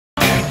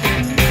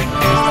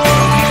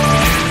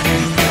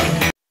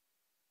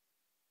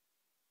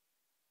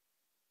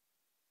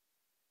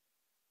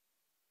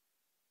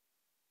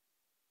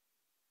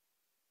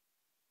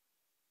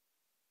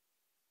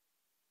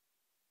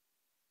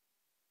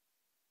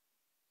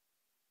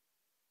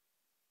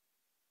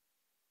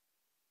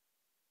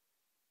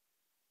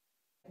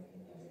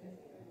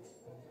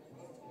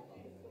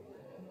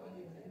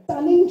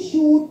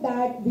shoot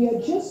that we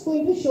are just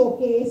going to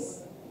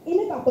showcase in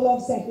a couple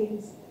of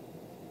seconds.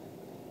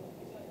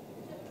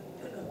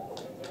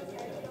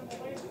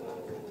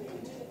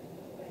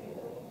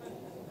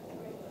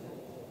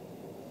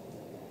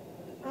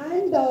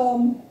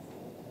 And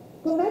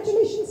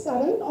congratulations,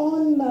 Karan,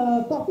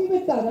 on Coffee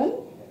with Karan.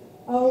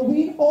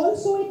 We're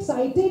also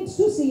excited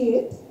to see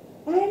it.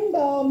 And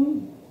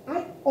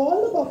at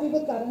all the Coffee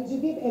with Karans, you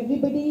give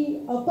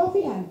everybody a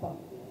coffee hamper.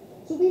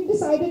 So we've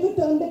decided to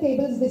turn the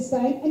tables this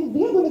time, and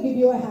we are going to give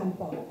you a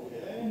hamper.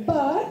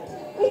 But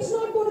it's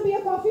not going to be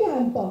a coffee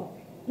hamper.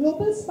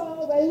 Global Spa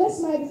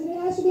Wellness Magazine,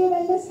 it has to be a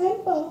wellness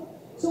hamper.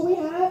 So we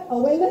have a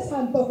wellness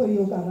hamper for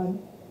you, Karan.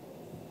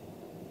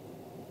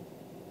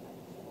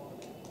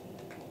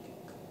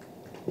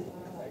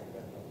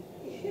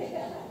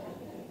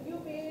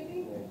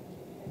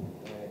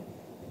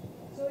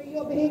 So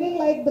you're behaving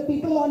like the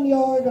people on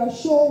your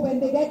show when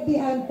they get the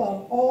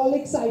hamper, all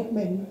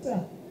excitement.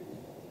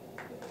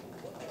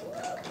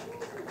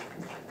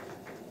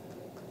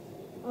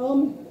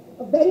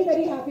 A very,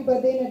 very happy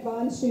birthday in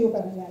advance to you,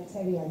 Karan. Yeah, it's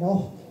heavy, I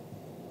know.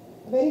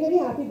 A very, very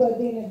happy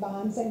birthday in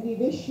advance, and we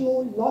wish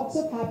you lots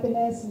of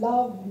happiness,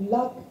 love,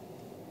 luck,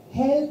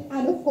 health,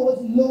 and of course,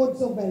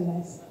 loads of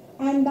wellness.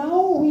 And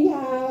now we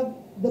have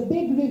the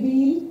big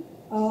reveal,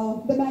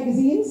 the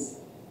magazines.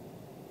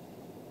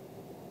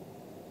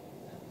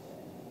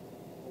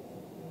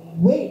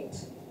 Wait,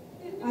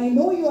 I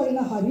know you are in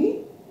a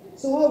hurry,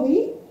 so are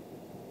we.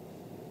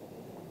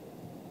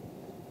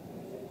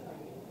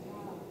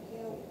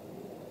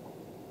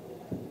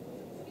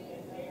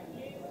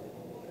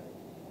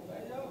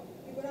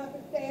 You're going to have to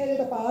tear it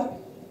apart.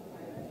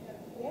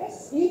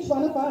 Yes, each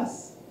one of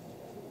us.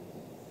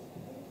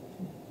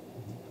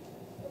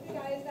 Okay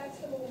guys, that's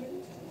the moment.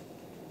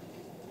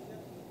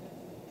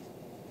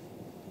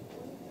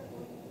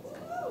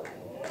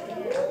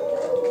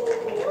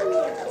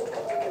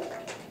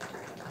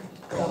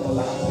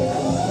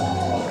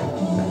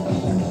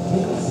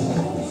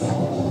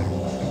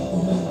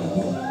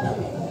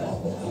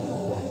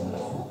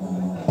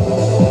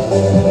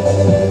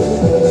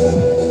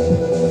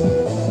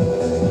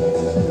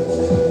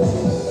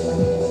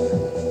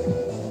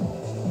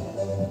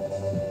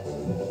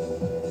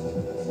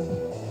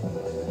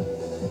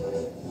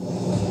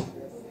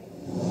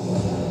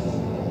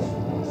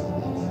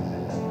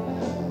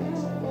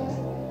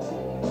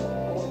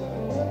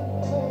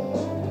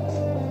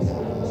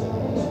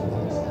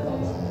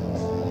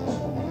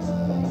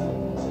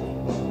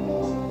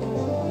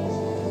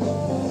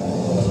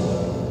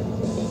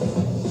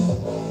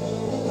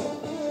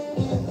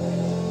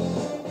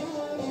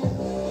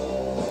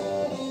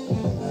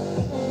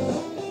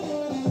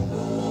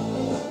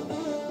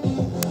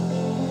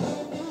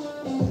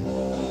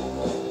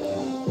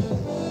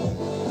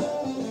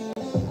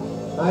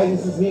 Hi,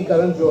 this is me,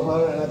 Karan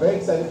Johar, and I'm very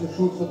excited to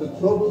shoot for the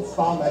Global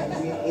Spa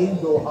magazine in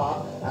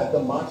Doha at the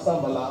Marsa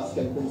Malas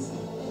Campus.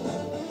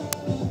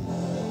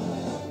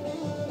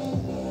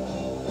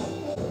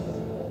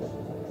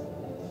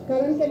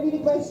 Karan, can we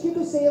request you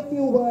to say a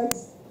few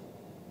words?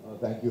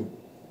 Thank you.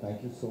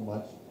 Thank you so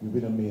much. You've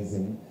been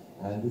amazing.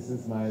 And this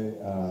is my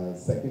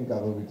second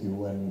cover with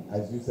you, and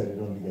as you said, it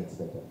only gets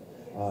better.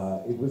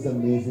 It was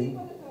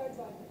amazing.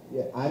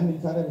 Yeah, in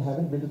fact, I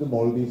haven't been to the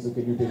Maldives, so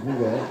can you take me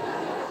there?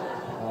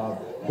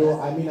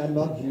 Though, I mean, I'm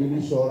not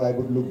really sure I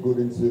would look good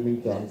in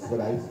swimming trunks, but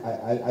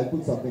I'll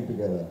put something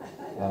together.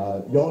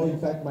 You're, in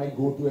fact, my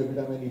go-to every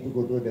time I need to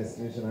go to a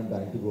destination I'm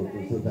dying to go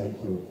to, so thank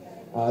you.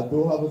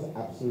 Doha was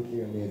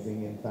absolutely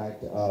amazing. In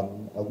fact,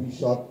 we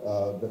shot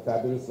The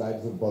Fabulous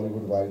Lives of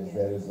Bollywood Wives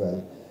there as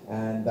well.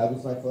 And that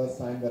was my first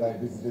time that I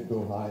visited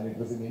Doha, and it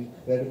was an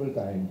incredible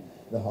time.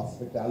 The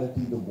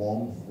hospitality, the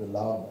warmth, the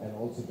love, and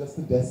also just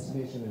the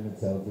destination in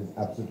itself is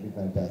absolutely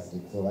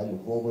fantastic. So I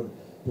look forward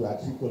to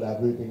actually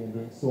collaborating and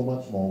doing so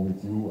much more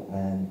with you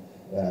and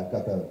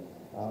Qatar.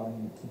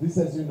 This,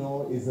 as you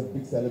know, is a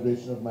big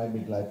celebration of my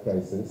midlife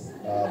crisis.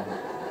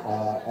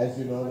 As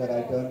you know that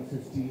I turned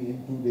 50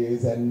 in 2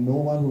 days, and no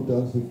one who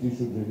turns 50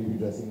 should really be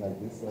dressing like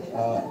this. But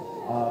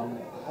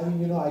I mean,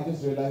 you know, I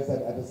just realized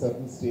that at a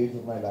certain stage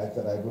of my life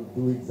that I would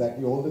do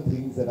exactly all the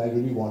things that I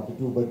really wanted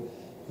to, but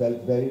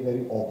felt very,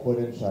 very awkward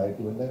and shy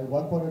to. And then at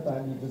one point in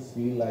time, you just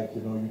feel like,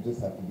 you know, you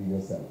just have to be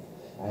yourself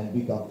and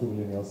be comfortable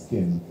in your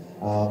skin.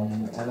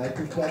 And I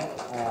took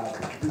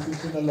that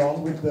decision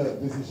along with the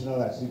decision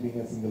of actually being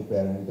a single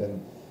parent,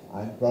 and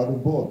I'm proud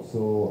of both.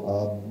 So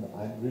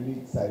I'm really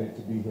excited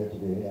to be here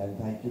today, and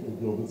thank you to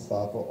Global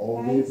Spa for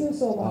always, Thank you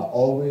so much.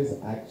 always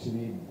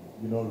actually,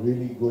 you know,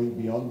 really going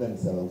beyond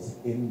themselves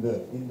in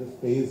the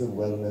phase of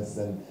wellness,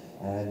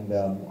 and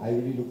I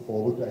really look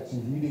forward to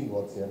actually reading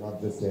what's here,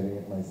 not just staring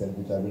at myself,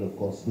 which I will of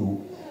course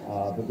do,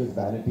 because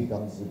vanity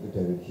comes with the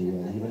territory,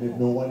 and even if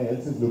no one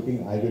else is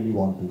looking, I really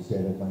want to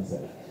stare at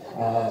myself.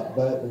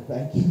 But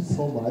thank you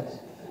so much.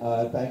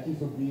 Thank you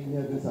for being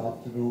here this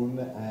afternoon,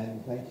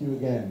 and thank you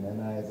again.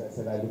 And as I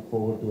said, I look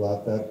forward to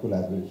our third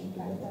collaboration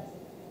together.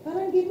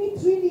 Karan, give me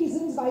 3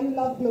 reasons why you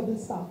love Global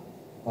Spa.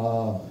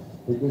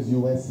 Because you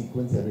wear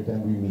sequins every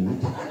time we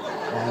meet.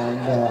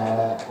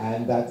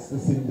 And that's the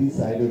Sindhi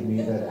side of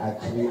me that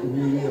actually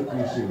really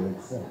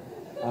appreciates.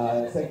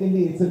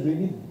 Secondly, it's a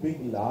really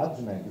big, large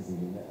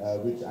magazine,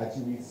 which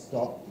actually we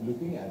stopped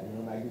looking at. You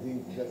know,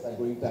 magazines just are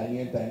going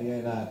tinier and tinier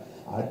and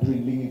are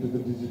dwindling into the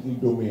digital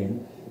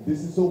domain.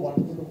 This is so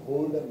wonderful to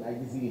hold a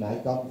magazine. I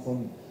come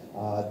from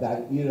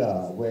that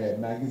era where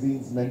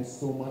magazines meant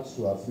so much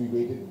to us. We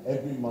waited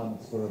every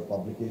month for a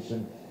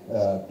publication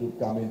to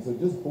come in. So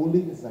just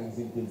holding this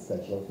magazine feels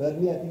special.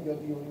 Thirdly, I think you're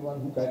the only one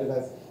who kind of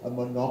has a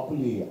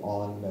monopoly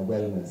on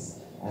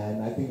wellness.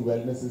 And I think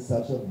wellness is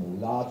such a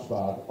large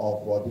part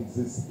of what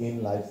exists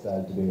in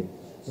lifestyle today.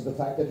 So the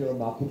fact that you're a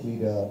market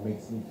leader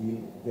makes me feel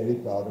very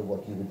proud of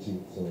what you've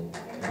achieved. So,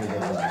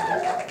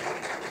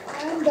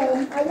 and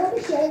I want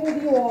to share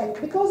with you all,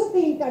 because of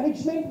the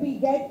encouragement we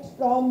get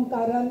from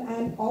Karan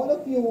and all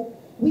of you,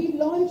 we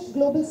launched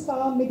Global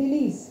Spa Middle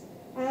East.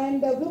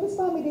 And Global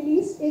Spa Middle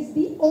East is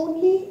the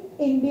only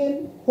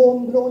Indian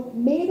homegrown,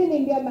 made in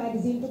India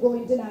magazine to go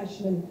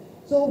international.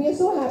 So we are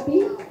so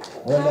happy.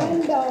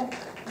 And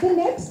the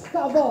next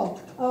cover,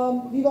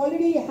 we've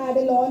already had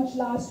a launch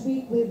last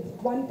week with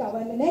one cover,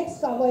 and the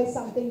next cover is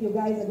something you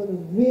guys are going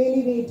to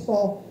really wait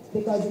for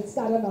because it's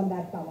Karan on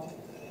that cover.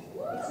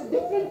 It's a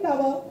different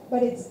cover,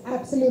 but it's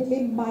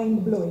absolutely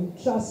mind-blowing,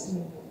 trust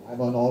me.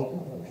 I'm on all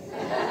covers.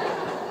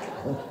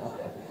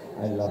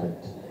 I love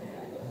it.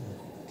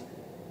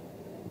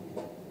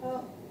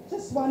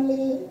 Just one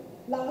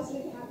last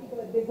little happy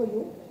birthday for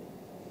you.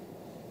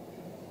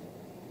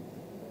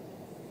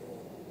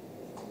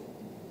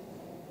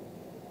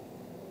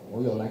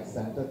 Oh, you're like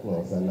Santa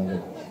Claus. I love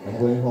it. I'm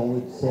going home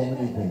with so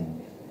many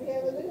things. We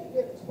have a little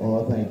gift.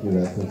 Oh, thank you.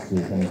 That's so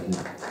sweet. Thank you.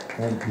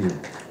 Thank you.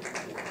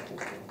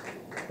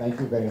 Thank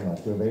you very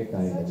much. You're very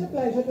kind. Such a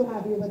pleasure to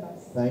have you with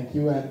us. Thank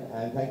you,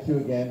 and thank you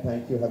again.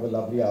 Thank you. Have a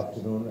lovely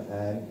afternoon,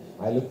 and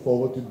I look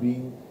forward to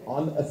being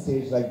on a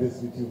stage like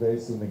this with you very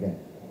soon again.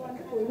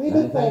 Wonderful. We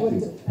look forward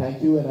to it.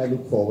 Thank you, and I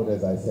look forward,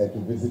 as I said, to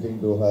visiting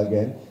Doha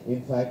again.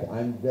 In fact,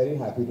 I'm very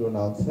happy to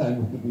announce that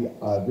I'm going to be.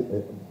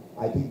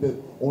 I think the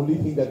only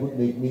thing that would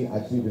make me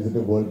actually visit a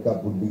World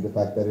Cup would be the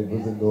fact that it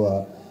was in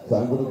Doha. So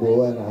I'm going to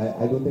go, and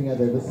I don't think I've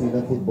ever seen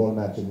a football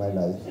match in my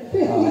life.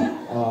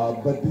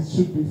 But this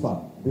should be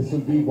fun. This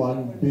will be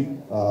one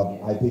big,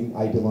 I think,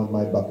 item on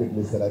my bucket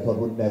list that I thought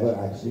would never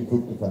actually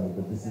fructify,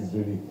 but this is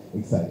really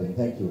exciting.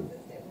 Thank you.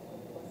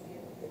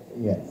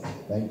 Yes,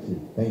 thank you.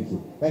 Thank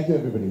you. Thank you,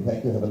 everybody.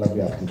 Thank you. Have a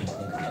lovely afternoon.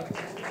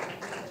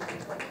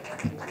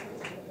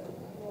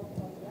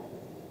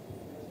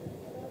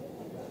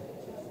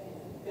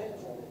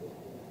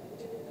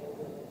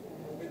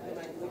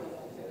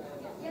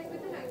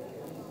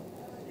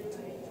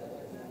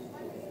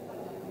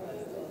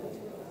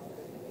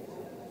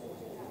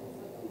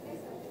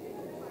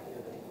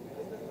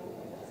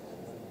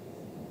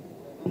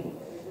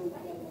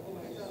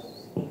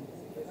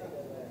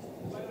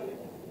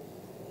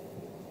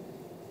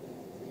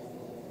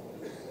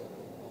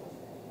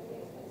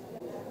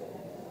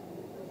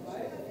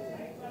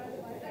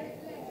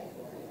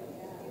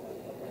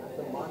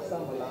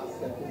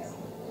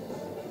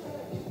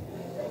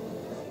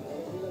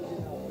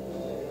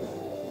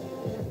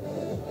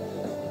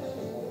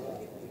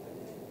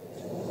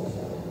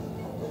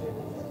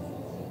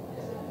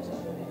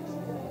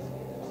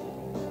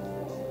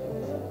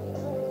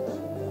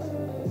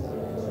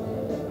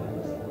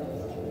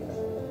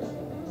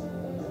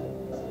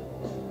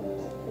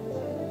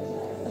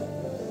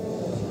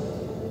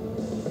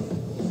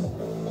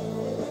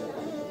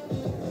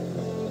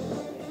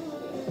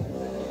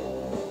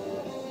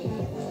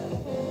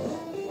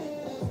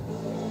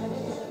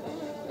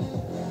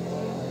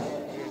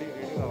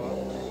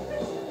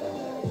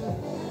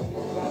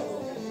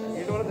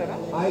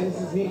 Hi,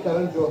 this is me,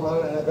 Karan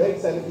Johar, and I'm very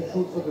excited to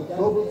shoot for the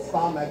Global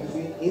Spa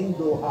magazine in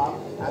Doha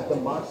at the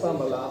Marsa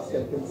Malas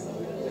Campus.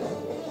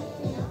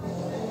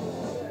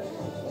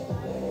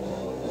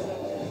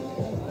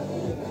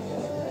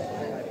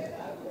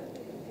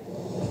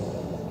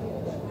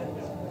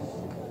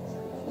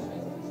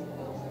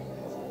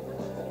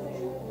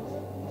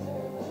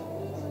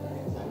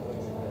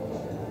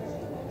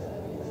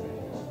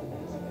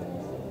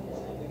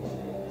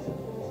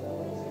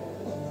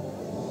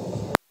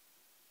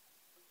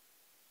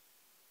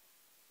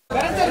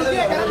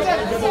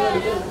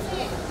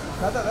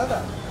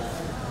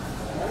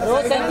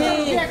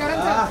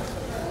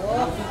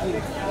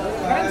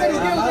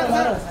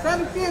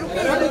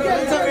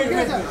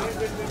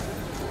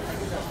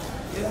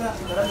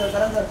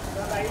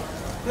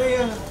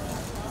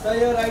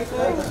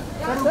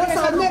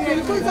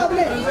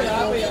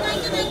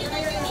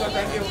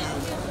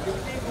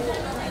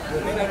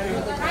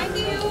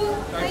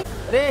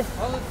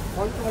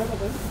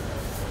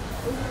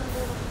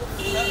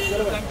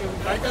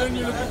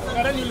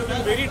 Karan, you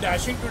looking very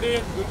dashing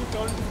today. Going to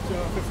turn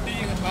 50,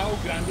 and how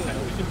grand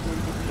celebration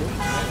going to be?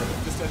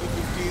 Just turning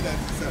 50,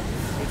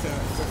 it's a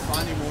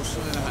fun,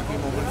 emotional, and a happy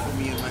moment for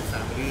me and my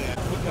family.